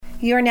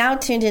You are now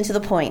tuned into The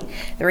Point,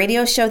 the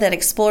radio show that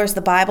explores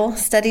the Bible,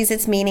 studies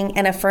its meaning,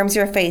 and affirms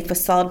your faith with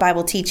solid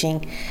Bible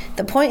teaching.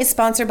 The Point is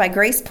sponsored by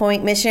Grace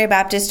Point Missionary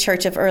Baptist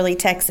Church of Early,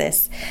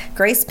 Texas.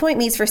 Grace Point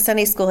meets for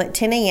Sunday school at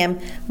 10 a.m.,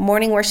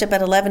 morning worship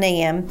at 11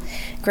 a.m.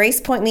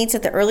 Grace Point meets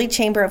at the Early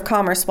Chamber of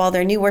Commerce while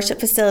their new worship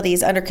facility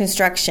is under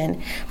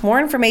construction. More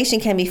information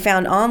can be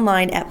found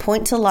online at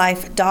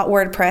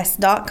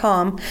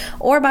pointtolife.wordpress.com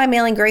or by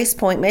mailing Grace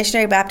Point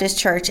Missionary Baptist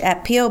Church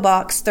at P.O.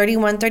 Box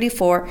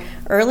 3134,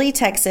 Early,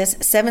 Texas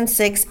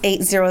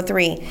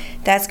 76803.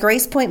 That's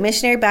Grace Point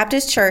Missionary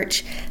Baptist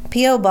Church,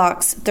 P.O.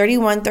 Box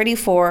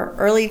 3134,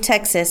 Early,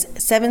 Texas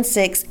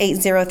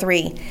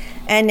 76803.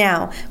 And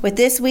now, with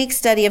this week's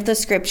study of the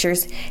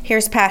Scriptures,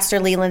 here's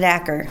Pastor Leland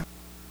Acker.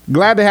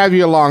 Glad to have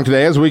you along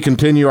today as we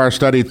continue our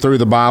study through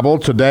the Bible.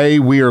 Today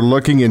we are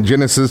looking in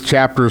Genesis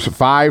chapters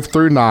 5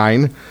 through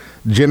 9.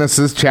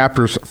 Genesis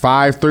chapters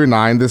 5 through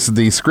 9. This is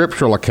the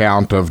scriptural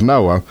account of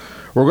Noah.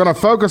 We're going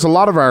to focus a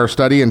lot of our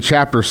study in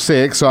chapter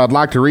 6, so I'd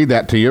like to read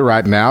that to you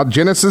right now.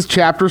 Genesis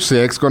chapter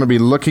 6, going to be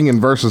looking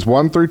in verses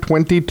 1 through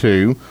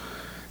 22.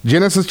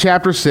 Genesis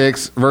chapter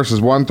 6,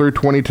 verses 1 through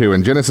 22.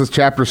 In Genesis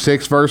chapter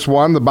 6, verse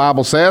 1, the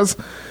Bible says,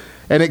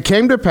 "And it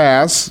came to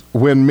pass,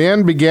 when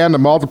men began to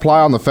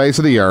multiply on the face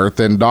of the earth,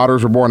 and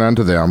daughters were born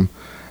unto them,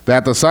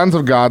 that the sons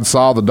of God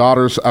saw the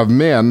daughters of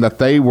men, that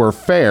they were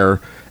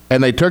fair,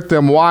 and they took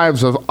them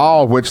wives of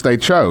all which they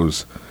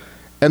chose.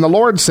 And the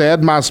Lord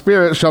said, My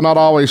spirit shall not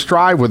always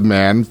strive with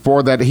man,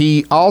 for that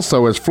he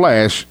also is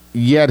flesh,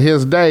 yet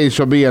his days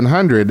shall be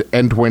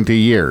 120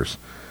 years.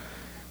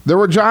 There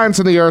were giants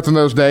in the earth in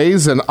those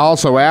days, and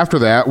also after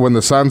that, when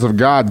the sons of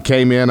God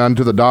came in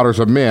unto the daughters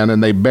of men,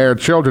 and they bare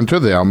children to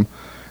them,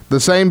 the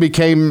same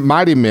became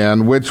mighty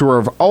men, which were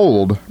of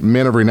old,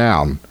 men of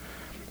renown.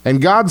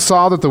 And God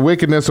saw that the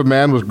wickedness of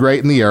man was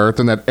great in the earth,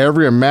 and that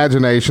every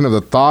imagination of the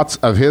thoughts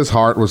of his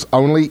heart was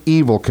only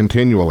evil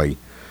continually.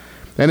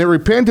 And it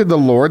repented the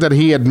Lord that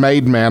he had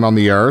made man on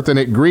the earth, and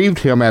it grieved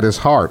him at his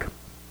heart.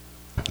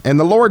 And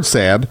the Lord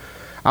said,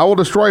 I will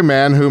destroy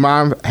man whom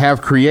I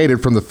have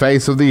created from the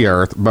face of the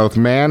earth, both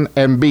man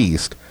and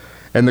beast,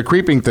 and the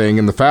creeping thing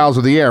and the fowls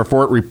of the air,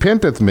 for it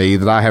repenteth me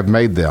that I have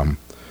made them.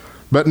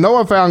 But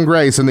Noah found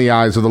grace in the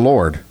eyes of the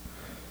Lord.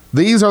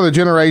 These are the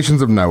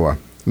generations of Noah.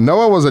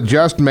 Noah was a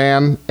just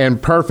man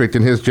and perfect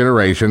in his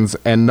generations,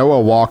 and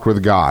Noah walked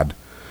with God.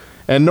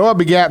 And Noah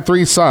begat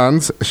 3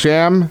 sons,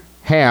 Shem,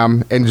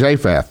 Ham, and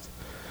Japheth.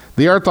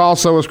 The earth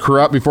also was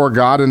corrupt before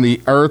God, and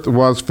the earth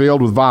was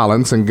filled with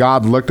violence, and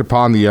God looked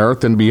upon the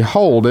earth, and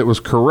behold, it was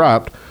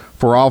corrupt,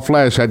 for all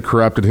flesh had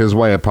corrupted his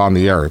way upon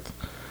the earth.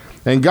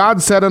 And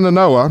God said unto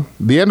Noah,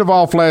 The end of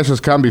all flesh is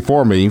come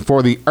before me,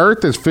 for the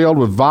earth is filled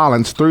with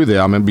violence through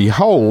them, and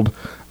behold,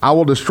 I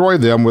will destroy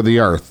them with the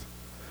earth.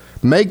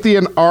 Make thee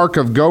an ark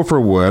of gopher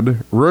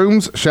wood,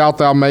 rooms shalt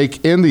thou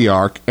make in the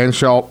ark, and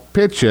shalt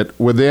pitch it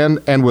within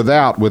and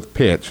without with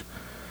pitch.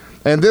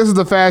 And this is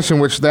the fashion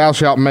which thou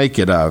shalt make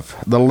it of.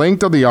 The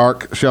length of the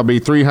ark shall be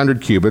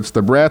 300 cubits,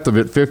 the breadth of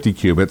it 50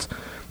 cubits,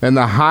 and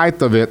the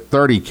height of it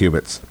 30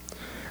 cubits.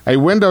 A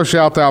window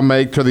shalt thou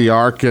make to the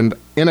ark, and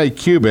in a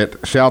cubit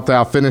shalt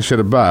thou finish it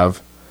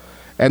above.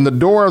 And the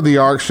door of the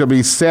ark shall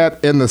be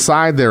set in the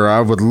side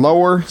thereof, with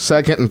lower,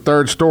 second, and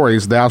third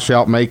stories thou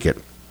shalt make it.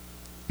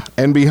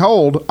 And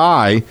behold,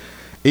 I,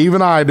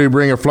 even I, do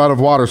bring a flood of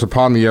waters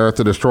upon the earth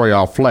to destroy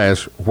all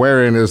flesh,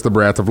 wherein is the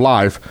breath of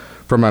life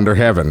from under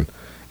heaven.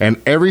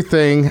 And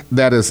everything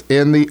that is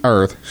in the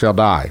earth shall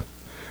die.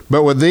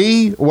 But with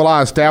thee will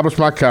I establish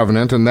my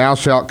covenant, and thou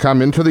shalt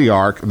come into the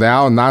ark,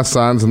 thou and thy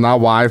sons and thy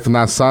wife and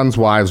thy sons'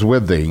 wives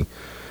with thee.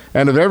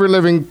 And of every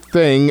living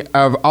thing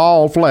of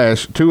all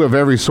flesh, 2 of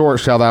every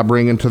sort shalt thou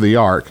bring into the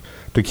ark,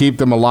 to keep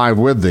them alive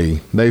with thee.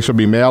 They shall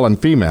be male and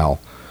female.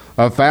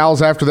 Of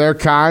fowls after their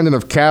kind, and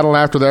of cattle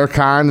after their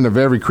kind, and of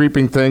every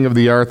creeping thing of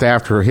the earth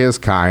after his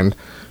kind,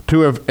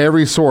 2 of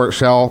every sort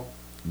shall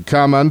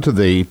come unto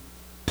thee,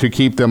 to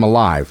keep them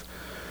alive.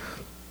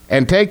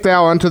 And take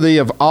thou unto thee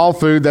of all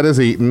food that is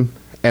eaten,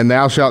 and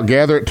thou shalt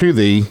gather it to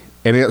thee,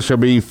 and it shall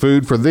be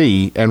food for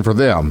thee and for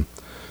them.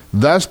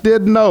 Thus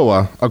did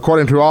Noah,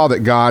 according to all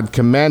that God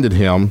commanded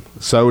him,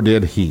 so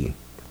did he."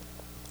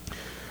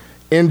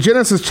 In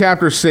Genesis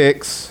chapter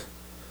 6,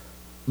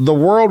 the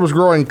world was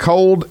growing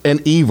cold and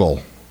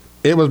evil.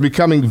 It was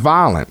becoming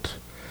violent.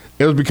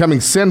 It was becoming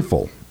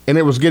sinful, and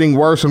it was getting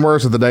worse and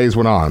worse as the days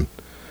went on.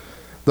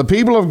 The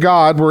people of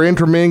God were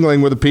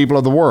intermingling with the people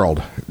of the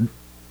world.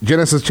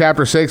 Genesis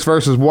chapter 6,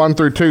 verses 1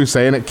 through 2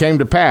 say, "And it came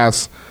to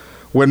pass,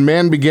 when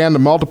men began to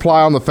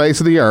multiply on the face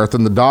of the earth,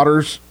 and the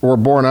daughters were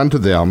born unto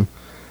them,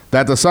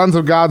 that the sons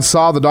of God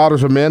saw the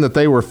daughters of men, that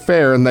they were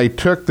fair, and they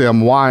took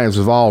them wives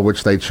of all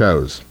which they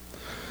chose."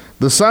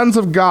 The sons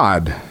of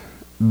God,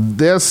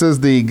 this is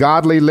the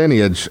godly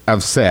lineage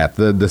of Seth,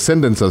 the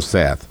descendants of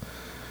Seth.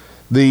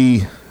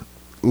 The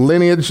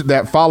lineage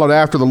that followed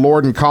after the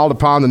Lord and called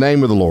upon the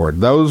name of the Lord.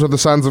 Those are the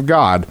sons of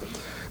God.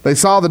 They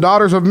saw the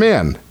daughters of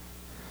men.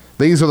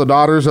 These are the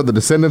daughters of the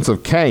descendants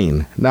of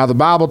Cain. Now, the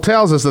Bible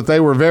tells us that they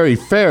were very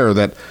fair,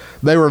 that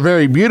they were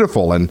very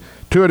beautiful, and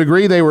to a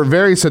degree they were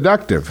very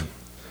seductive.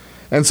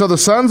 And so the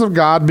sons of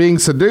God, being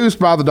seduced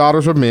by the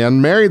daughters of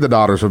men, married the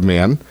daughters of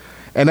men.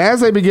 And as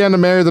they began to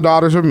marry the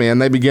daughters of men,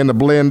 they began to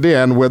blend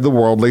in with the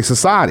worldly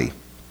society.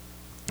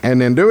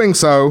 And in doing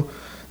so,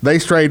 they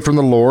strayed from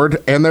the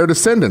Lord, and their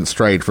descendants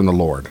strayed from the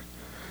Lord.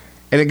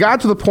 And it got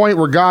to the point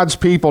where God's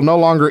people no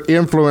longer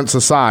influenced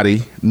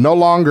society, no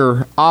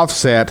longer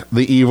offset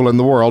the evil in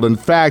the world. In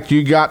fact,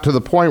 you got to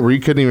the point where you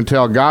couldn't even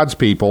tell God's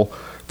people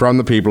from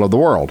the people of the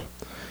world.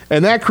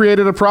 And that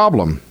created a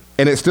problem.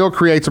 And it still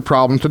creates a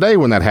problem today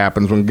when that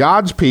happens. When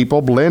God's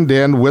people blend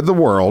in with the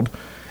world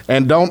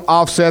and don't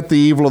offset the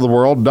evil of the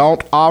world,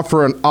 don't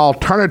offer an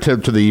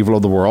alternative to the evil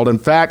of the world, in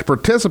fact,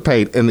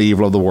 participate in the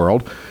evil of the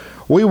world,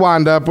 we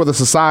wind up with a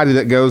society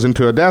that goes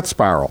into a death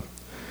spiral.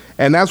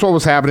 And that's what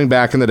was happening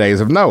back in the days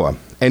of Noah.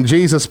 And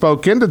Jesus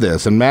spoke into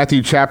this in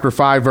Matthew chapter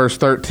 5, verse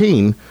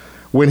 13,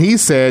 when he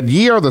said,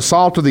 "Ye are the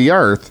salt of the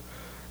earth,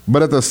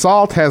 but if the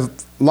salt has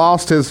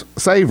lost his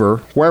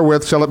savor,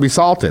 wherewith shall it be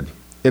salted?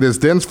 It is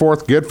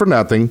thenceforth good for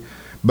nothing,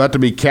 but to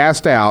be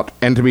cast out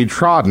and to be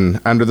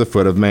trodden under the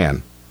foot of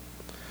man."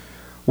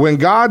 When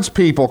God's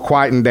people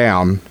quieten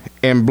down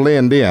and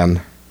blend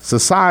in,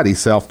 society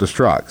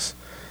self-destructs.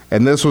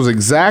 And this was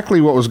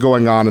exactly what was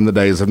going on in the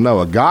days of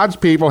Noah. God's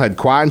people had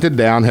quieted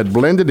down, had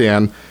blended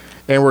in,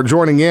 and were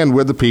joining in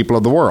with the people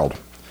of the world.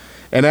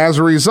 And as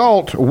a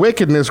result,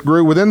 wickedness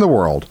grew within the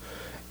world.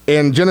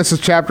 In Genesis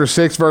chapter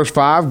 6, verse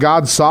 5,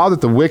 God saw that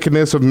the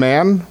wickedness of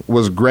man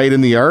was great in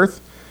the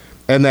earth,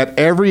 and that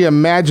every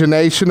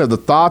imagination of the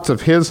thoughts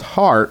of his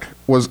heart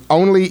was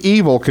only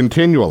evil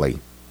continually.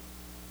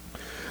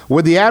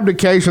 With the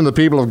abdication of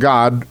the people of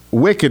God,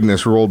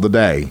 wickedness ruled the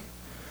day.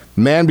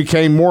 Man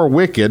became more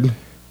wicked,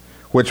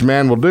 which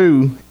man will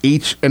do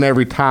each and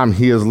every time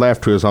he is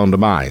left to his own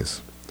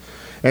demise.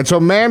 And so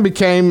man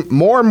became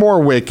more and more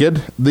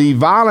wicked. The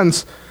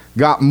violence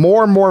got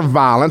more and more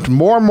violent,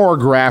 more and more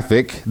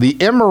graphic. The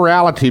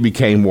immorality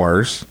became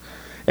worse.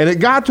 And it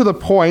got to the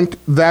point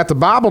that the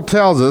Bible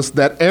tells us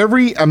that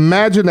every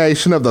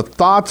imagination of the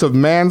thoughts of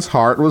man's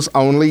heart was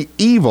only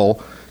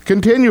evil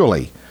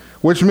continually,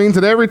 which means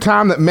that every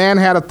time that man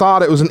had a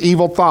thought, it was an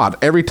evil thought.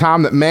 Every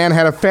time that man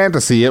had a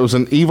fantasy, it was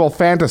an evil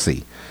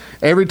fantasy.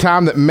 Every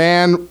time that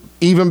man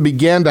even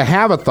began to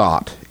have a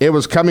thought, it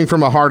was coming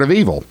from a heart of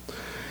evil.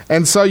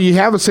 And so you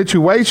have a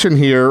situation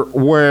here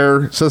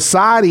where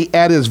society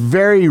at its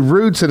very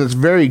roots and its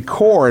very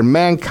core, and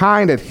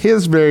mankind at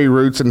his very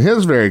roots and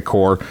his very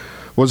core,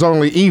 was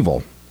only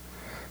evil.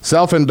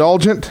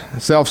 Self-indulgent,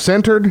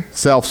 self-centered,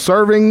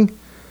 self-serving,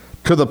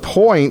 to the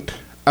point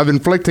of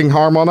inflicting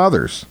harm on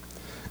others.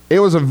 It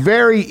was a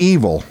very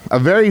evil, a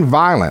very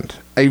violent,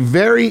 a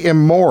very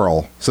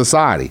immoral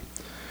society.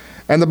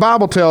 And the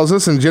Bible tells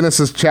us in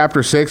Genesis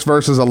chapter 6,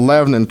 verses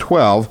 11 and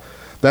 12,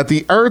 that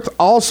the earth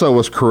also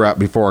was corrupt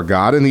before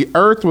God, and the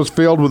earth was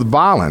filled with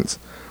violence.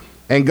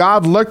 And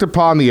God looked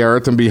upon the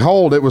earth, and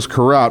behold, it was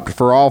corrupt,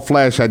 for all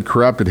flesh had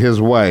corrupted his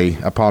way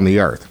upon the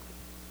earth.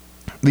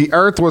 The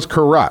earth was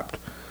corrupt.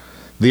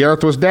 The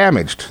earth was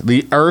damaged.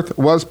 The earth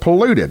was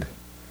polluted.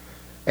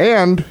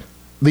 And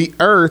the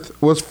earth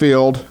was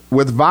filled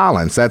with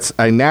violence. That's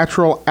a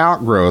natural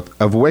outgrowth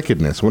of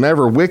wickedness.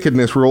 Whenever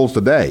wickedness rules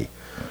the day,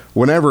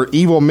 whenever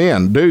evil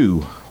men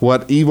do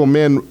what evil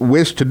men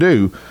wish to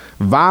do,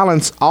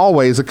 violence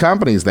always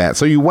accompanies that.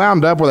 So you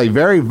wound up with a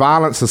very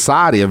violent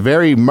society, a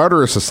very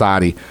murderous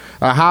society,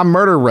 a high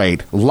murder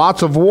rate,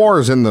 lots of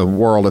wars in the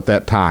world at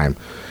that time,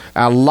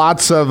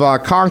 lots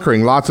of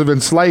conquering, lots of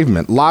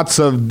enslavement, lots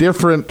of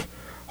different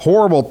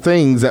horrible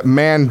things that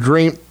man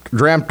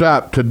dreamt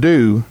up to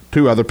do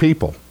to other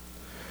people.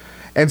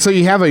 And so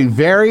you have a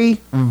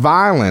very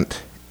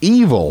violent,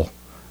 evil,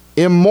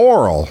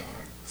 immoral,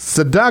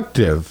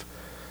 seductive,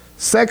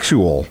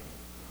 sexual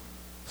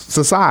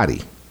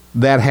society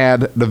that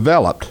had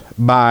developed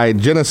by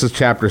Genesis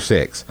chapter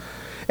 6.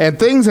 And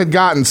things had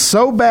gotten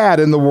so bad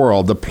in the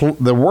world,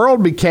 the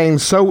world became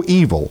so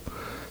evil,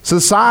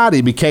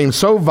 society became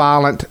so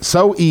violent,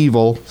 so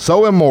evil,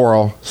 so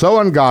immoral, so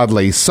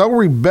ungodly, so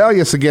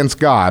rebellious against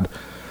God,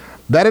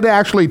 that it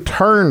actually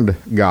turned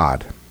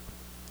God.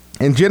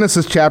 In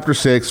Genesis chapter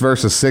 6,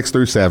 verses 6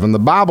 through 7, the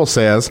Bible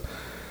says,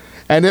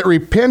 "And it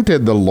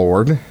repented the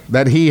Lord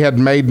that he had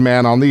made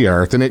man on the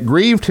earth, and it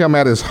grieved him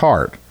at his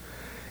heart.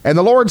 And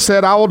the Lord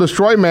said, I will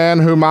destroy man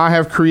whom I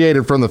have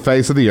created from the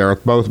face of the earth,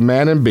 both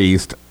man and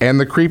beast, and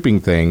the creeping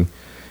thing,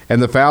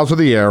 and the fowls of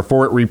the air,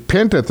 for it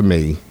repenteth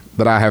me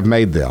that I have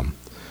made them."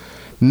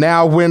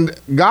 Now, when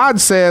God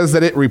says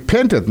that it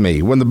repenteth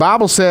me, when the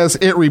Bible says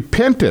it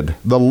repented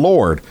the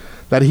Lord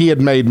that he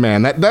had made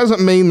man, that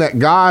doesn't mean that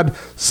God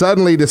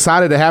suddenly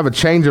decided to have a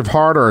change of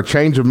heart or a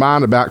change of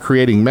mind about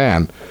creating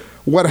man.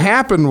 What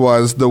happened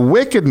was the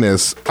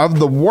wickedness of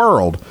the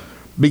world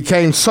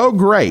became so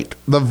great,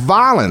 the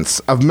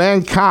violence of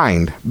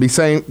mankind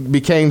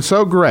became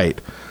so great,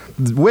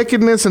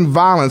 wickedness and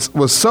violence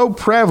was so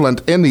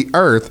prevalent in the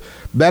earth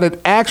that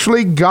it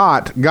actually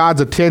got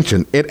God's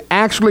attention. It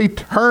actually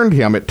turned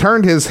him. It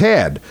turned his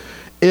head.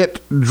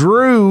 It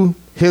drew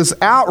his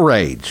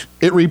outrage.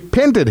 It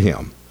repented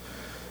him.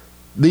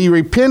 The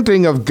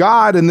repenting of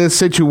God in this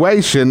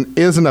situation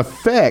is an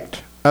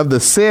effect of the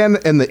sin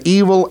and the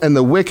evil and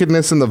the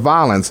wickedness and the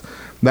violence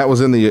that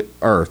was in the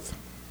earth.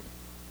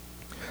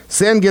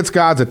 Sin gets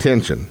God's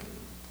attention.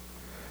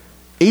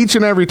 Each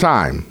and every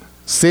time,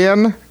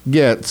 sin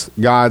gets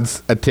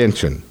God's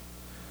attention.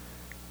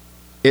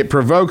 It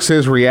provokes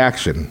his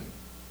reaction.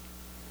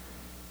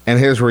 And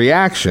his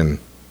reaction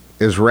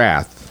is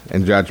wrath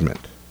and judgment.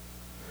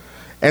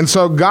 And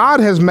so God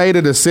has made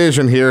a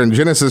decision here in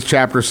Genesis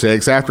chapter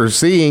 6, after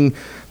seeing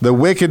the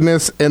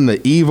wickedness and the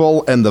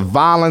evil and the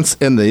violence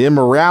and the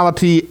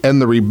immorality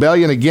and the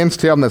rebellion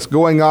against him that's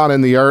going on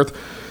in the earth.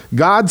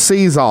 God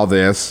sees all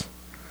this,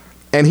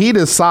 and he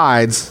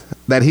decides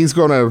that he's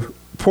going to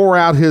pour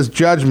out his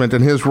judgment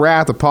and his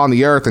wrath upon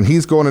the earth, and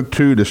he's going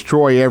to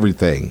destroy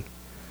everything.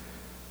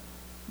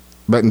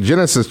 But in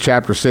Genesis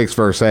chapter 6,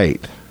 verse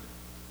 8,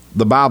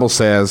 the Bible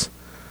says,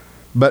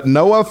 "But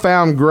Noah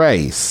found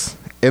grace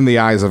in the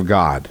eyes of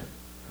God."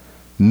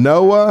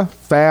 Noah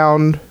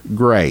found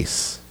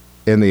grace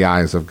in the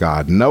eyes of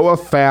God. Noah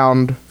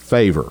found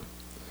favor.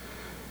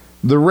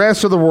 The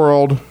rest of the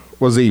world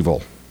was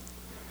evil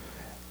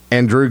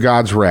and drew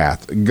God's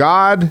wrath.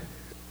 God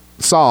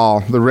saw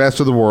the rest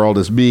of the world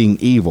as being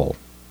evil,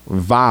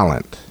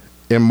 violent,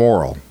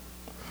 immoral.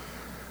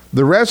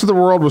 The rest of the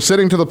world was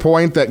sitting to the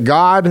point that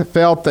God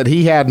felt that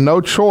he had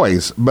no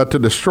choice but to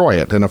destroy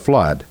it in a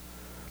flood.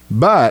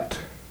 But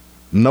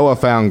Noah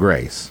found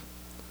grace.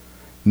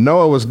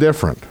 Noah was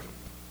different.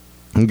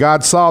 And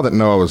God saw that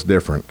Noah was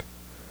different.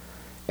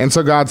 And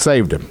so God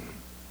saved him.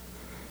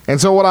 And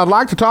so what I'd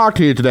like to talk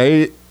to you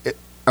today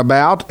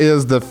about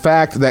is the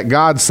fact that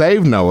God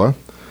saved Noah.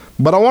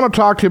 But I want to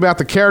talk to you about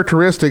the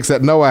characteristics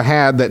that Noah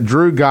had that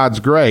drew God's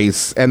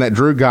grace and that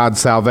drew God's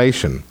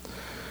salvation.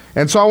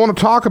 And so I want to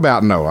talk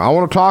about Noah. I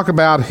want to talk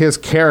about his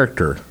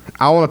character.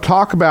 I want to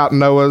talk about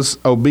Noah's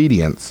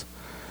obedience.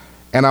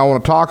 And I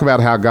want to talk about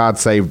how God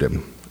saved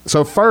him.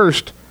 So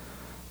first,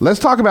 let's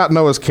talk about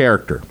Noah's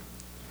character.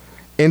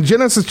 In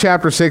Genesis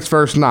chapter 6,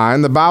 verse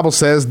 9, the Bible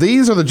says,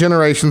 "These are the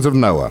generations of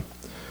Noah.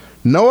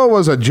 Noah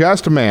was a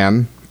just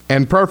man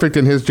and perfect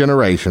in his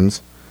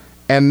generations,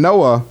 and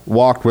Noah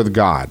walked with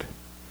God."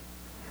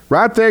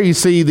 Right there you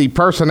see the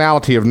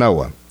personality of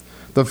Noah.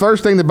 The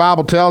first thing the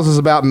Bible tells us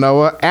about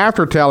Noah,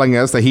 after telling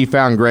us that he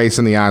found grace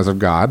in the eyes of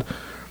God,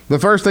 the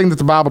first thing that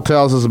the Bible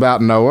tells us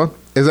about Noah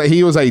is that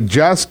he was a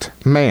just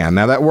man.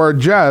 Now that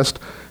word just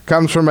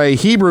comes from a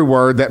Hebrew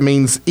word that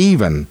means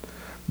even,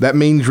 that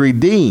means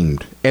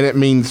redeemed, and it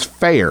means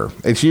fair.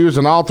 It's used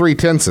in all three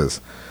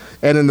tenses.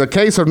 And in the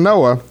case of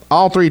Noah,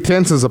 all three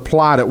tenses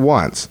applied at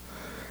once.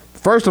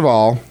 First of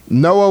all,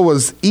 Noah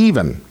was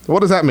even. What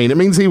does that mean? It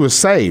means he was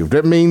saved.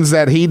 It means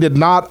that he did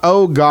not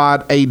owe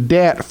God a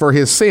debt for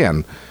his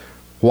sin.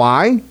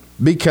 Why?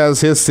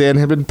 Because his sin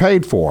had been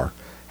paid for.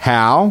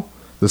 How?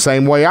 The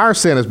same way our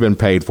sin has been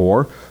paid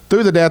for,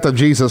 through the death of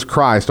Jesus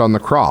Christ on the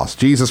cross.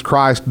 Jesus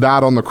Christ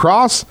died on the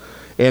cross.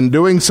 In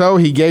doing so,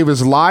 he gave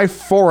his life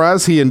for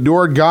us. He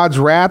endured God's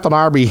wrath on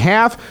our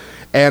behalf.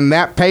 And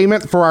that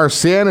payment for our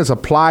sin is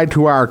applied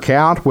to our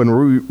account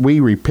when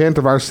we repent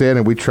of our sin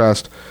and we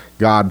trust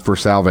God for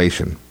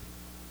salvation.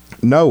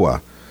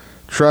 Noah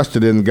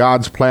trusted in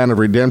God's plan of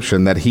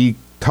redemption that he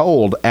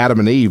told Adam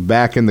and Eve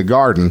back in the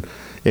garden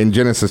in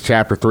Genesis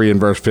chapter 3 and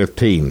verse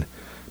 15.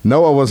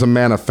 Noah was a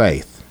man of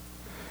faith.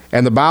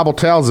 And the Bible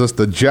tells us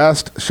the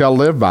just shall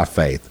live by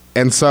faith.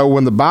 And so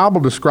when the Bible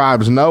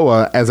describes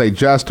Noah as a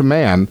just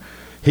man,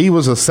 he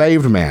was a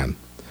saved man.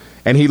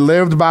 And he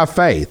lived by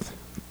faith.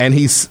 And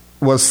he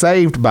was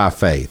saved by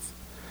faith.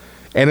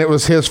 And it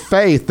was his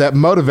faith that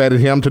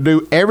motivated him to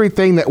do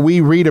everything that we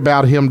read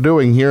about him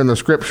doing here in the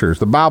scriptures.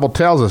 The Bible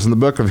tells us in the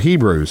book of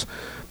Hebrews,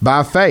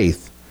 by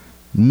faith,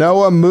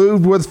 Noah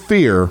moved with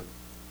fear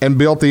and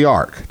built the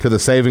ark to the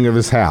saving of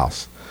his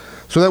house.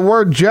 So that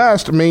word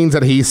just means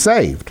that he's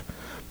saved,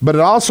 but it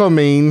also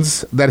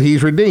means that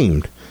he's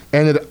redeemed.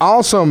 And it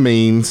also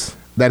means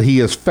that he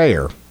is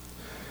fair.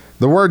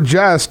 The word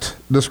just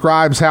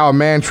describes how a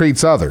man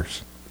treats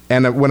others.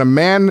 And when a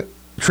man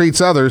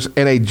treats others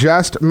in a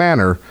just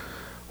manner,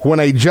 when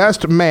a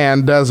just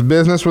man does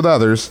business with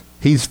others,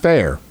 he's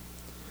fair.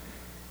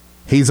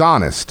 He's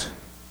honest.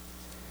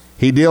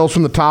 He deals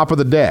from the top of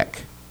the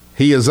deck.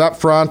 He is up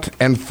front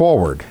and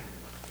forward.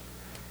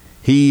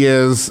 He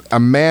is a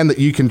man that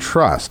you can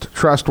trust,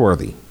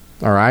 trustworthy,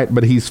 all right?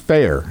 But he's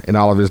fair in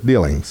all of his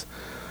dealings.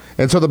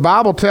 And so the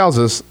Bible tells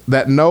us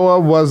that Noah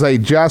was a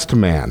just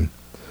man.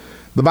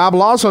 The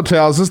Bible also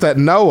tells us that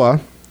Noah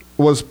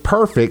was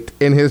perfect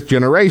in his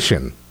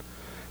generation.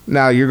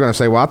 Now, you're going to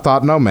say, well, I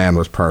thought no man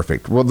was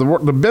perfect. Well,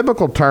 the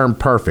biblical term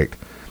perfect,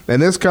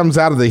 and this comes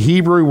out of the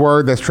Hebrew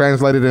word that's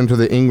translated into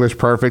the English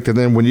perfect, and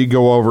then when you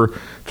go over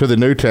to the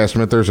New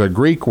Testament, there's a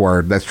Greek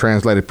word that's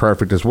translated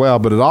perfect as well,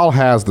 but it all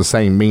has the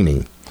same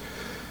meaning.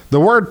 The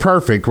word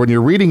perfect, when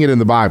you're reading it in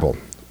the Bible,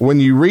 when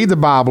you read the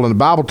Bible and the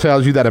Bible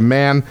tells you that a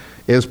man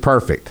is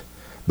perfect,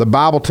 the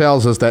Bible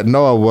tells us that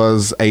Noah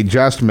was a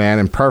just man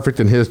and perfect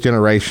in his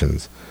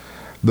generations.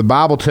 The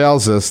Bible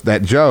tells us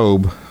that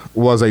Job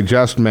was a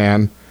just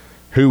man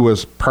who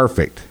was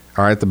perfect.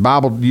 All right, the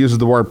Bible uses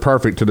the word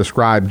perfect to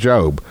describe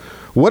Job.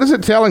 What is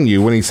it telling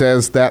you when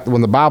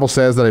when the Bible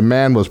says that a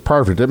man was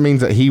perfect? It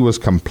means that he was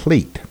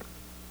complete,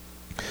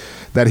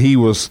 that he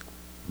was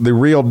the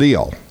real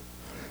deal,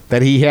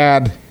 that he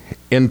had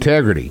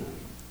integrity.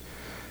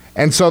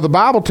 And so the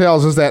Bible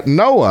tells us that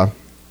Noah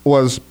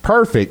was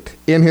perfect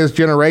in his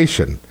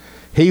generation.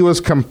 He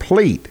was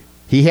complete.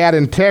 He had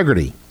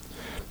integrity.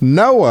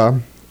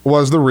 Noah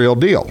was the real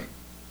deal.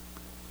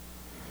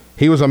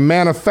 He was a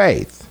man of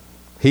faith.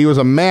 He was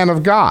a man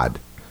of God,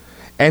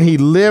 and he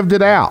lived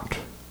it out.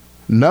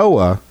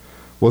 Noah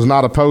was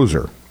not a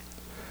poser.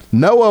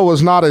 Noah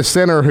was not a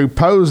sinner who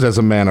posed as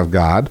a man of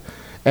God,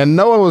 and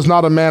Noah was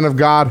not a man of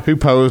God who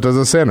posed as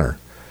a sinner.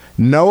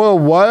 Noah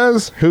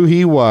was who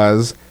he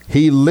was.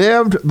 He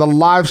lived the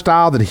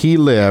lifestyle that he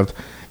lived,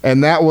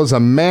 and that was a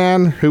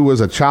man who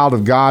was a child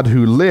of God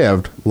who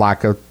lived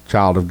like a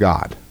child of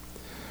God.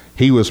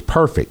 He was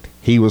perfect.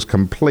 He was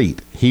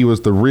complete. He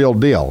was the real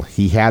deal.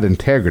 He had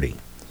integrity.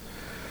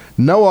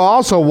 Noah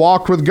also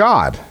walked with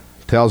God.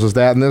 Tells us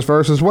that in this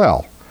verse as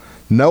well.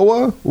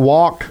 Noah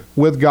walked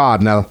with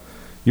God. Now,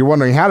 you're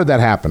wondering, how did that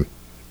happen?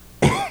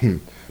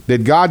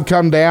 Did God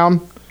come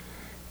down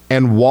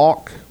and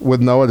walk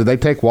with Noah? Did they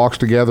take walks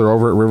together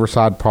over at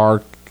Riverside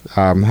Park?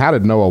 How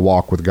did Noah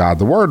walk with God?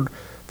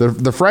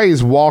 The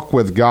phrase walk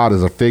with God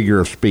is a figure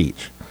of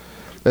speech.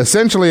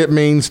 Essentially, it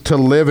means to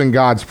live in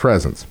God's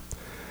presence.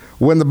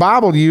 When the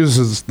Bible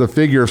uses the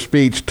figure of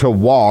speech to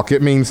walk,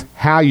 it means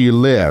how you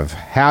live,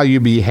 how you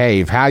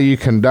behave, how you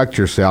conduct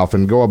yourself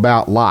and go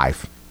about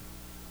life.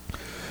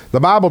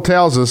 The Bible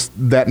tells us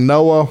that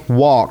Noah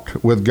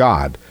walked with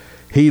God.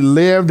 He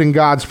lived in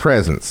God's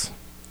presence.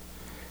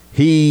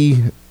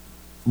 He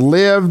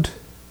lived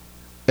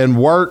and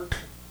worked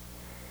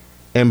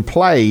and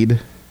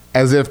played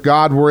as if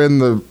God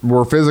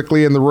were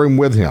physically in the room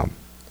with him.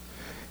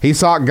 He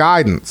sought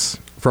guidance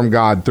from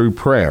God through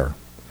prayer,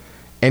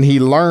 and he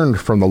learned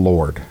from the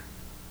Lord.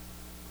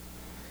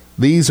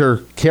 These are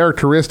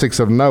characteristics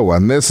of Noah,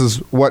 and this is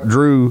what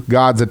drew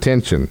God's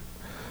attention,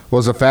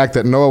 was the fact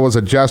that Noah was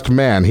a just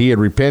man. He had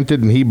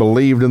repented and he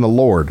believed in the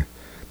Lord.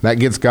 That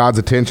gets God's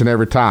attention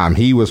every time.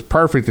 He was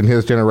perfect in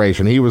his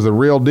generation. He was the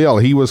real deal.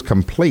 He was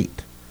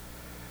complete.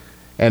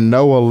 And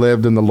Noah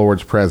lived in the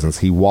Lord's presence.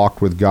 He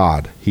walked with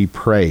God. He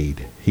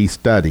prayed. He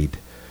studied.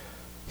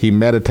 He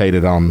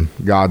meditated on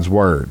God's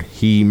word.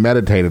 He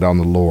meditated on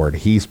the Lord.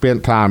 He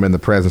spent time in the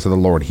presence of the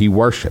Lord. He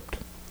worshiped.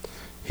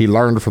 He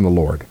learned from the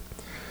Lord.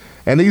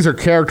 And these are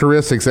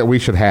characteristics that we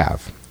should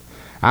have.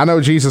 I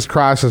know Jesus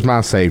Christ is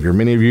my Savior.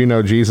 Many of you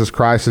know Jesus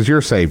Christ as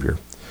your Savior.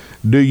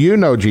 Do you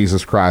know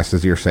Jesus Christ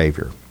as your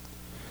Savior?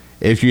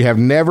 If you have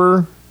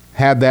never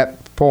had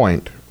that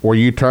point where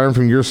you turn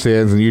from your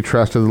sins and you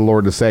trusted the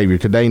Lord to save you,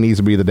 today needs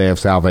to be the day of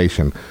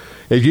salvation.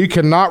 If you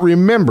cannot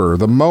remember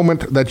the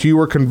moment that you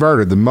were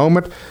converted, the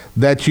moment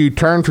that you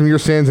turned from your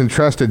sins and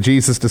trusted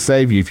Jesus to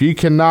save you, if you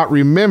cannot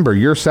remember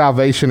your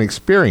salvation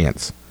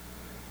experience,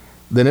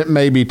 then it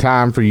may be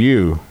time for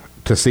you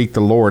to seek the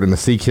Lord and to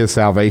seek his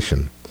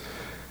salvation.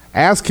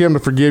 Ask him to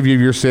forgive you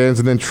of your sins,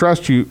 and then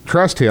trust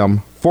him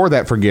for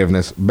that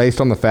forgiveness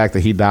based on the fact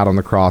that he died on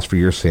the cross for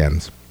your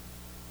sins.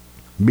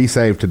 Be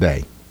saved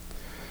today.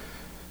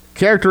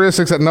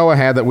 Characteristics that Noah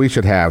had that we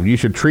should have. You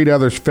should treat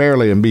others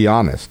fairly and be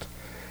honest.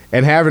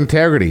 And have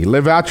integrity.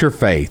 Live out your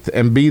faith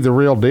and be the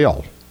real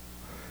deal.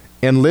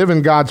 And live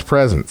in God's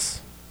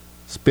presence.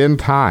 Spend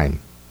time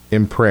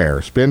in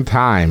prayer. Spend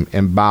time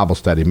in Bible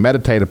study.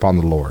 Meditate upon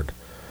the Lord.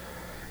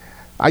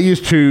 I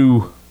used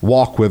to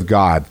walk with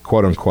God,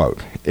 quote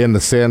unquote, in the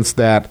sense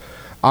that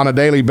on a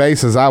daily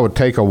basis I would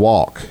take a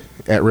walk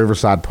at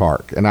Riverside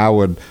Park.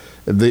 And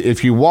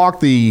if you walk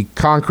the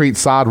concrete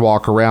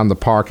sidewalk around the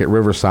park at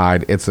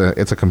Riverside, it's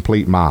a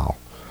complete mile.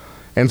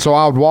 And so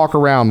I would walk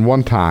around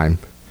one time.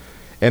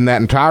 And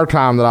that entire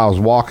time that I was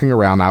walking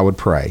around, I would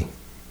pray.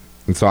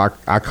 And so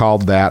I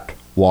called that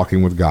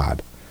walking with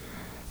God.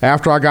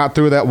 After I got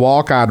through that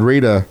walk, I'd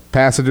read a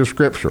passage of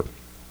Scripture.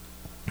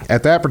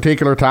 At that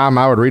particular time,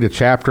 I would read a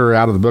chapter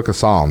out of the book of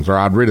Psalms, or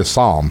I'd read a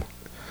psalm,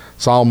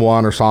 Psalm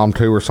 1 or Psalm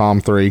 2 or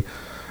Psalm 3.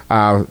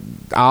 I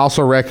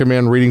also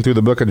recommend reading through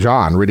the book of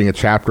John, reading a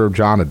chapter of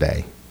John a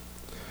day.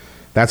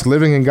 That's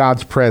living in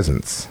God's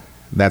presence.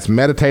 That's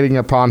meditating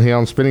upon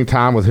him, spending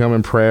time with him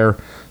in prayer,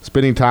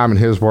 spending time in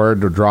his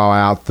word to draw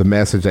out the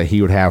message that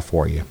he would have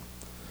for you.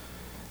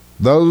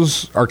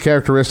 Those are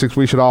characteristics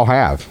we should all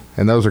have,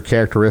 and those are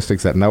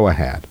characteristics that Noah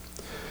had.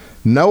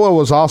 Noah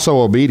was also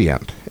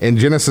obedient. In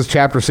Genesis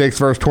chapter 6,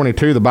 verse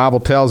 22, the Bible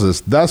tells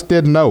us, "Thus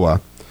did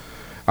Noah,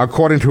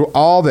 according to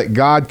all that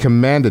God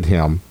commanded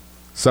him,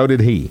 so did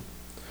he."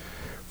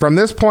 From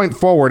this point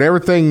forward,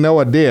 everything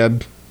Noah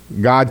did,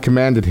 God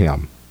commanded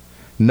him.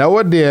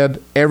 Noah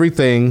did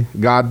everything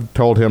God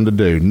told him to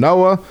do.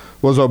 Noah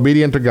was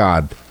obedient to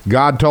God.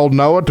 God told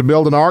Noah to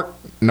build an ark.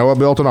 Noah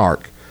built an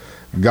ark.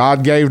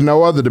 God gave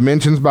Noah the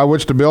dimensions by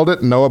which to build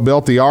it. Noah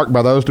built the ark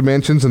by those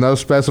dimensions and those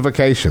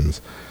specifications.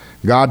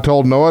 God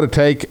told Noah to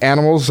take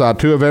animals,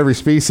 2 of every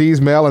species,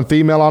 male and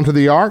female, onto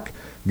the ark.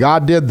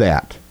 God did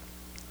that.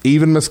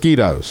 Even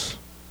mosquitoes.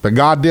 But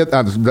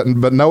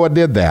but Noah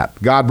did that.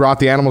 God brought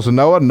the animals to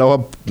Noah.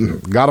 Noah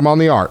got them on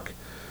the ark.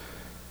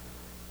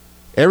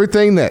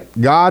 Everything that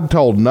God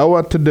told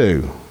Noah to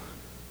do,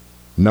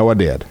 Noah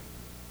did.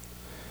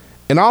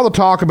 And all the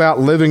talk about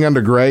living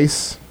under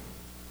grace,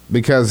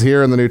 because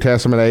here in the New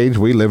Testament age,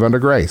 we live under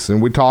grace.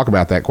 And we talk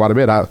about that quite a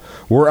bit.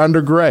 We're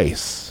under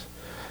grace.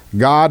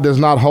 God does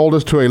not hold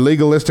us to a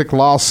legalistic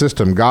law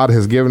system. God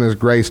has given his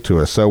grace to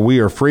us. So we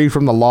are free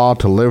from the law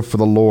to live for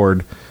the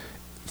Lord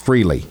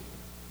freely,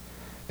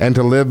 and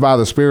to live by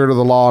the spirit of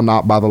the law,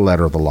 not by the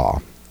letter of the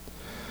law.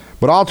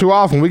 But all too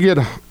often, we get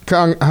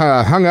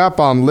hung up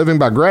on living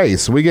by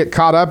grace. We get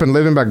caught up in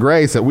living by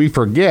grace that we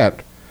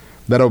forget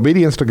that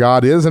obedience to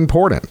God is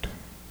important.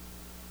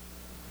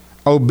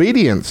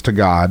 Obedience to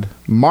God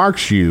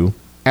marks you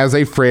as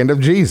a friend of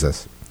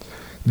Jesus.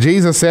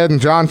 Jesus said in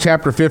John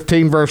chapter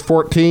 15, verse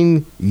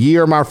 14, "Ye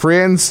are my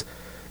friends,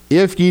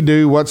 if ye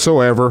do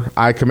whatsoever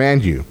I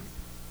command you."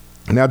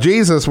 Now,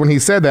 Jesus, when he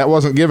said that,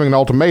 wasn't giving an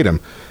ultimatum.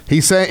 He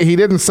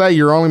didn't say,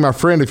 "You're only my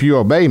friend if you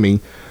obey me."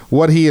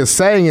 What he is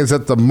saying is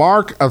that the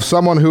mark of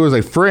someone who is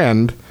a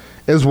friend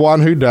is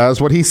one who does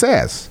what he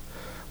says.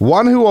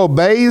 One who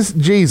obeys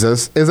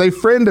Jesus is a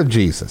friend of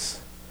Jesus.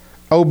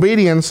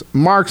 Obedience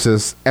marks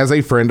us as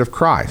a friend of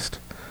Christ.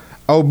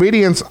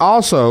 Obedience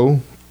also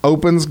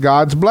opens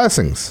God's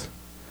blessings.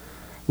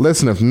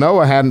 Listen, if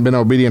Noah hadn't been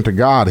obedient to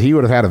God, he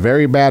would have had a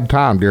very bad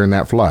time during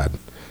that flood.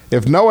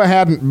 If Noah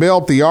hadn't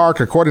built the ark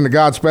according to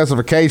God's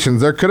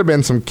specifications, there could have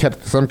been some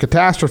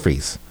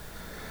catastrophes.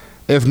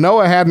 If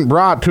Noah hadn't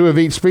brought 2 of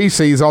each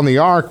species on the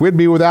ark, we'd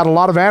be without a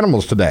lot of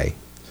animals today.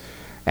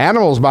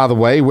 Animals, by the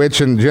way, which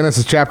in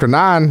Genesis chapter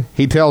 9,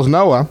 he tells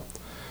Noah,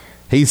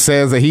 he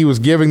says that he was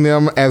giving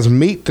them as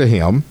meat to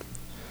him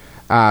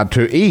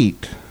to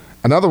eat.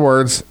 In other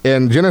words,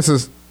 in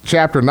Genesis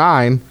chapter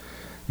 9,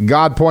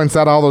 God points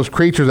out all those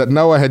creatures that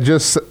Noah had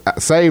just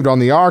saved on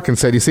the ark and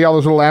said, "You see all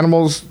those little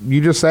animals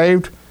you just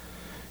saved?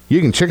 You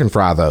can chicken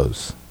fry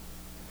those."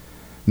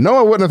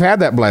 Noah wouldn't have had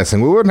that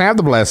blessing. We wouldn't have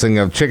the blessing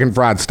of chicken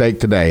fried steak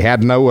today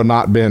had Noah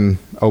not been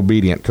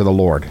obedient to the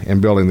Lord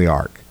in building the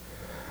ark.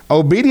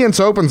 Obedience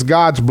opens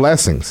God's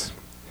blessings,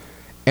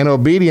 and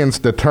obedience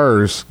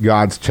deters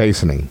God's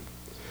chastening.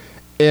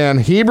 In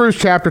Hebrews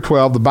chapter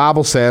 12, the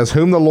Bible says,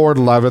 "Whom the Lord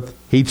loveth,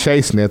 he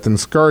chasteneth, and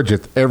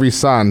scourgeth every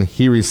son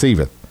he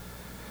receiveth."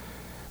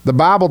 The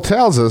Bible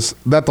tells us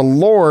that the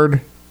Lord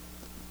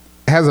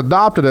has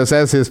adopted us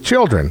as his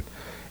children.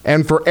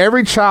 And for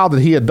every child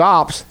that he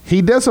adopts,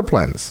 he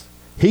disciplines,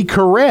 he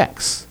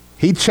corrects,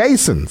 he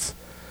chastens.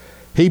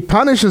 He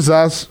punishes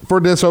us for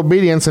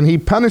disobedience, and he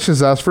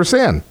punishes us for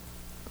sin.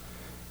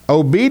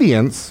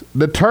 Obedience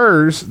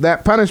deters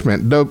that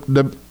punishment.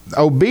 The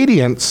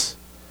obedience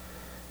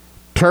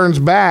turns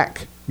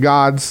back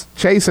God's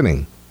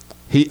chastening.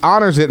 He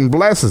honors it and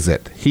blesses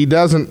it. He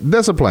doesn't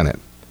discipline it.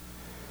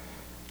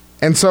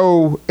 And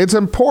so it's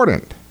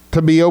important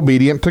to be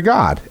obedient to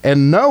God.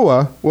 And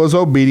Noah was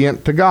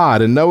obedient to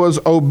God. And Noah's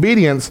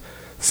obedience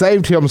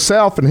saved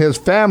himself and his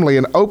family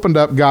and opened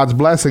up God's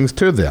blessings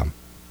to them.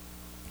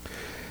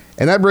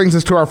 And that brings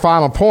us to our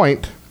final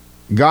point.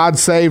 God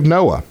saved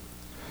Noah.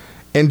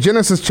 In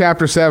Genesis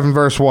chapter 7,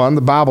 verse 1,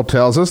 the Bible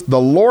tells us, "The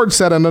Lord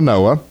said unto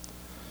Noah,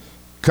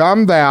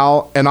 Come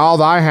thou and all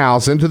thy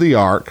house into the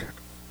ark,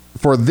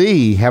 for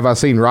thee have I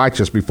seen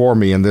righteous before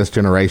me in this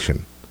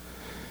generation."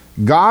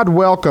 God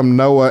welcomed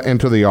Noah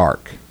into the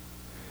ark,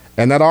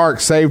 and that ark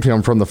saved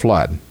him from the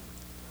flood.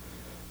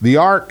 The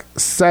ark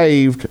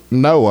saved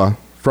Noah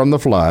from the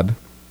flood.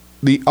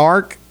 The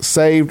ark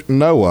saved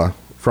Noah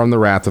from the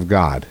wrath of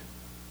God.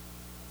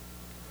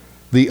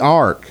 The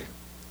ark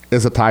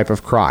is a type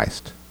of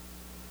Christ.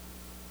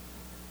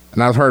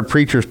 And I've heard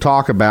preachers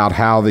talk about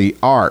how the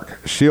ark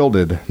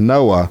shielded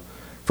Noah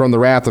from the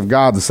wrath of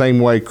God the same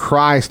way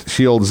Christ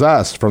shields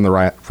us from the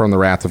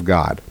wrath of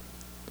God.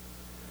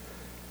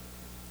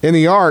 In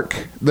the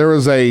ark, there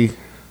was a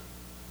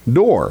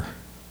door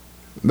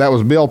that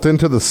was built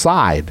into the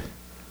side.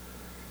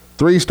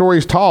 3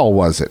 stories tall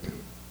was it.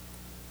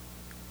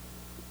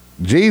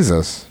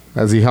 Jesus,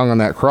 as he hung on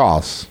that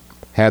cross,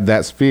 had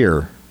that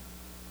spear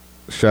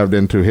shoved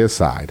into his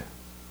side.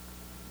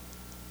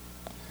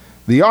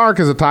 The ark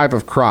is a type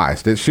of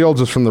Christ. It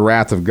shields us from the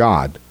wrath of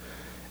God.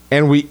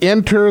 And we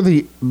enter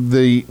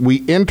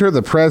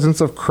the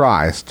presence of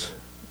Christ.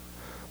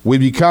 We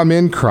become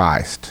in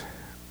Christ.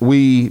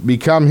 We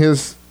become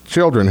his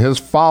children, his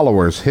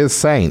followers, his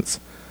saints,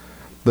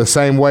 the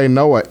same way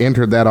Noah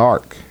entered that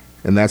ark,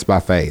 and that's by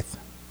faith.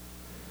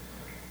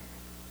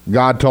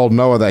 God told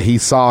Noah that he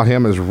saw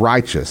him as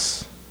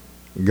righteous.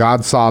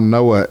 God saw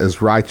Noah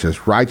as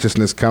righteous.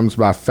 Righteousness comes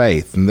by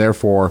faith, and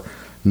therefore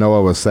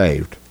Noah was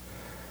saved.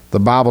 The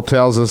Bible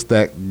tells us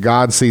that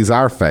God sees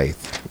our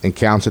faith and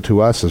counts it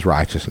to us as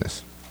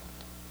righteousness.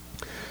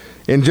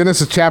 In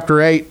Genesis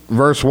chapter 8,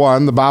 verse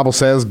 1, the Bible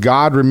says,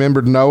 "God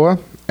remembered Noah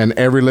and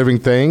every living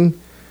thing,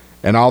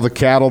 and all the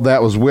cattle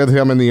that was with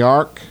him in the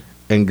ark,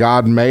 and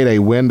God made a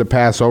wind to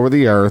pass over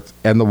the earth,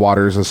 and the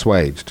waters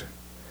assuaged."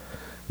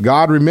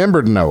 God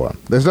remembered Noah.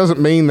 This doesn't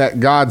mean that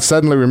God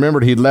suddenly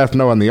remembered he'd left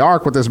Noah in the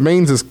ark. What this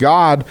means is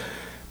God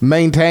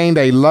maintained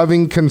a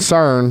loving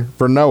concern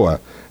for Noah.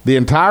 The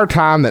entire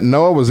time that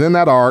Noah was in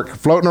that ark,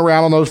 floating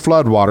around on those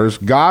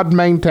floodwaters, God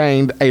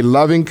maintained a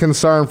loving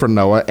concern for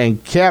Noah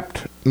and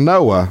kept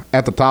Noah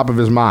at the top of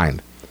his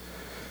mind.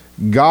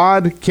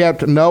 God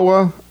kept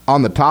Noah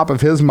on the top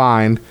of his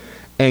mind,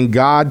 and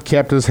God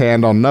kept his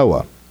hand on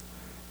Noah.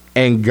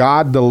 And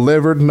God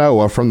delivered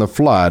Noah from the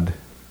flood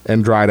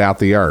and dried out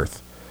the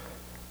earth.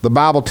 The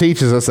Bible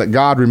teaches us that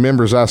God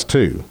remembers us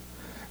too,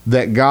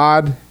 that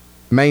God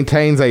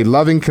maintains a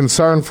loving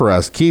concern for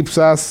us, keeps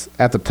us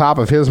at the top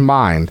of his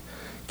mind,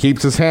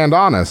 keeps his hand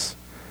on us,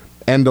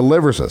 and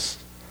delivers us.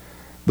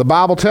 The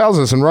Bible tells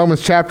us in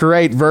Romans chapter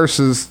 8,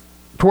 verse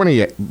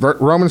 28,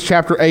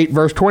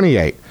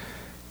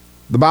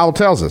 the Bible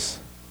tells us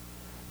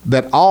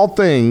that all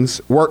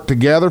things work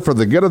together for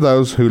the good of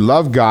those who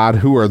love God,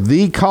 who are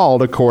the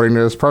called according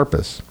to his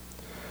purpose.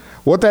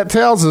 What that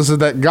tells us is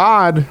that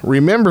God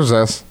remembers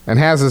us and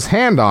has his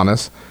hand on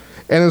us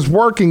and is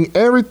working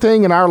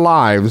everything in our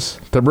lives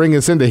to bring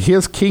us into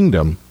his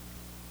kingdom,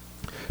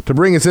 to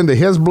bring us into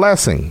his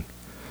blessing,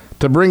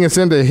 to bring us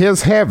into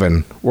his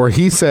heaven where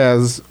he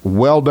says,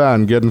 "Well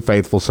done, good and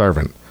faithful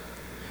servant."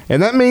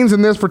 And that means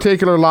in this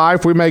particular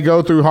life, we may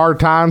go through hard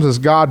times as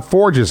God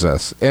forges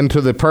us into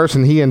the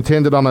person he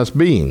intended on us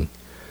being.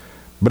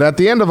 But at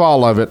the end of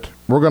all of it,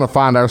 we're going to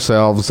find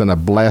ourselves in a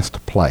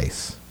blessed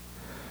place.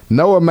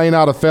 Noah may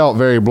not have felt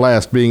very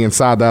blessed being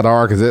inside that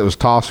ark as it was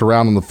tossed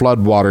around in the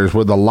floodwaters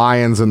with the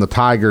lions and the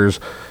tigers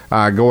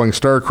going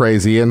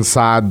stir-crazy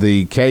inside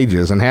the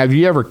cages. And have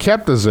you ever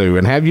kept a zoo?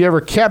 And have you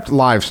ever kept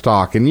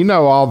livestock? And you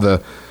know all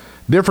the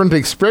different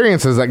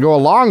experiences that go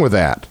along with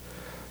that.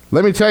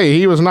 Let me tell you,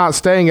 he was not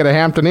staying at a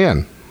Hampton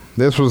Inn.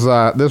 This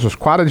was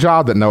quite a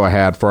job that Noah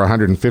had for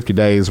 150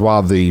 days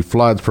while the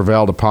floods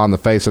prevailed upon the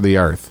face of the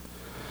earth.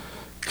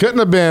 Couldn't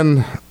have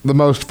been the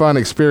most fun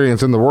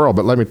experience in the world,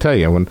 but let me tell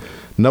you, when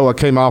Noah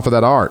came off of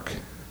that ark,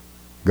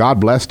 God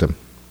blessed him.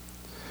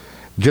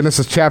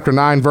 Genesis chapter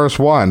 9, verse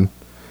 1,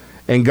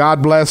 "And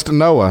God blessed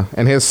Noah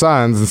and his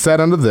sons and said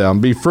unto them,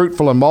 Be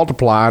fruitful and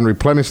multiply and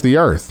replenish the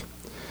earth."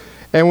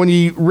 And when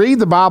you read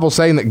the Bible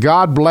saying that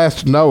God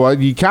blessed Noah,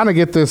 you kind of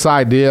get this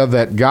idea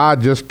that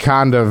God just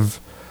kind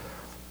of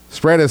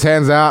spread his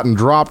hands out and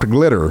dropped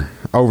glitter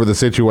over the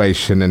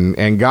situation,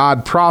 and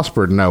God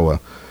prospered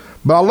Noah.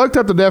 But I looked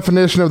up the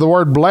definition of the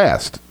word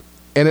blessed,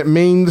 and it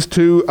means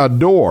to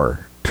adore,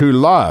 to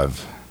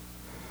love.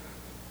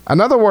 In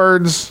other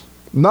words,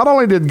 not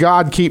only did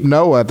God keep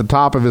Noah at the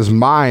top of his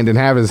mind and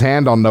have his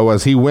hand on Noah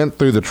as he went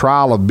through the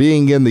trial of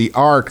being in the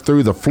ark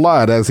through the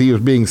flood as he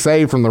was being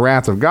saved from the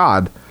wrath of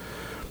God,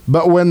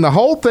 but when the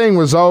whole thing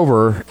was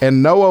over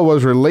and Noah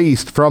was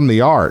released from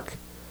the ark,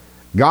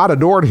 God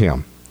adored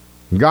him.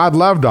 God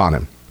loved on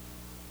him.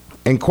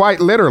 And quite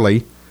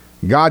literally,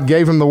 God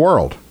gave him the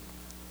world.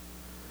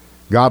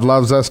 God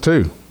loves us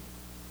too.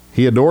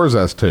 He adores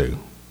us too.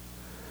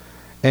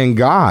 And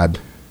God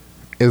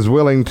is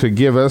willing to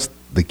give us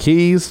the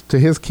keys to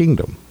his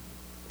kingdom.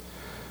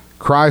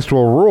 Christ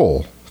will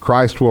rule.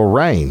 Christ will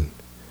reign.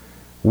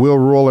 We'll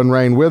rule and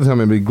reign with him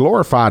and be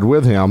glorified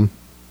with him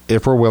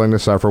if we're willing to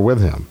suffer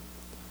with him.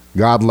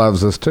 God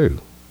loves us too.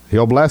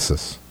 He'll bless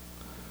us.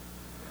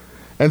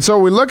 And so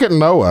we look at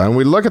Noah and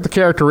we look at the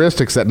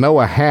characteristics that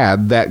Noah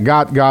had that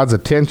got God's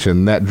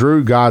attention, that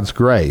drew God's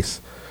grace.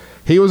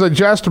 He was a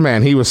just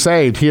man. He was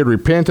saved. He had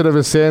repented of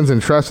his sins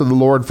and trusted the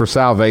Lord for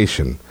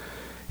salvation.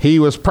 He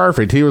was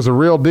perfect. He was a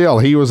real deal.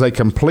 He was a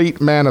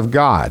complete man of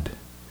God.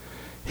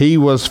 He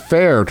was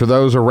fair to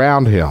those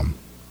around him.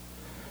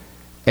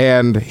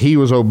 And he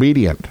was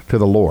obedient to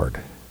the Lord.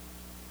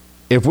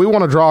 If we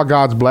want to draw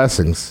God's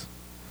blessings,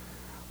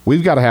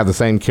 we've got to have the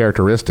same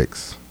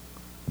characteristics.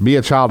 Be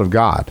a child of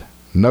God.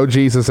 Know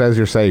Jesus as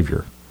your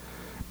Savior.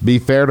 Be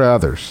fair to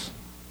others.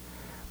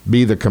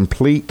 Be the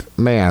complete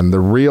man, the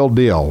real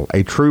deal,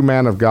 a true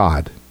man of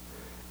God,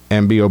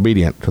 and be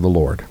obedient to the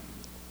Lord.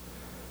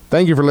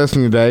 Thank you for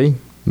listening today.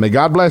 May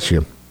God bless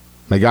you.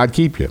 May God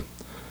keep you.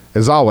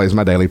 As always,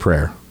 my daily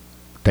prayer.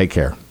 Take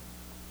care.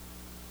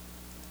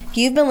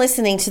 You've been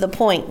listening to The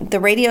Point, the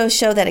radio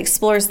show that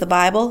explores the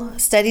Bible,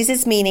 studies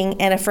its meaning,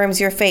 and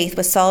affirms your faith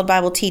with solid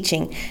Bible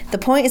teaching. The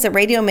Point is a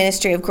radio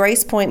ministry of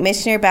Grace Point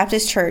Missionary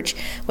Baptist Church,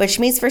 which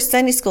meets for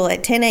Sunday school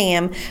at 10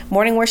 a.m.,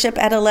 morning worship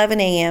at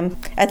 11 a.m.,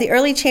 at the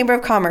Early Chamber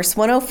of Commerce,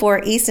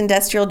 104 East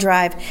Industrial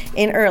Drive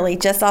in Early,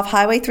 just off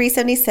Highway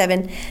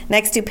 377,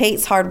 next to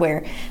Pate's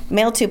Hardware.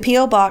 Mail to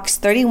P.O. Box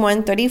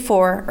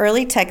 3134,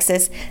 Early,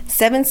 Texas,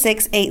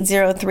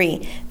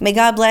 76803. May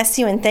God bless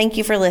you, and thank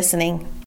you for listening.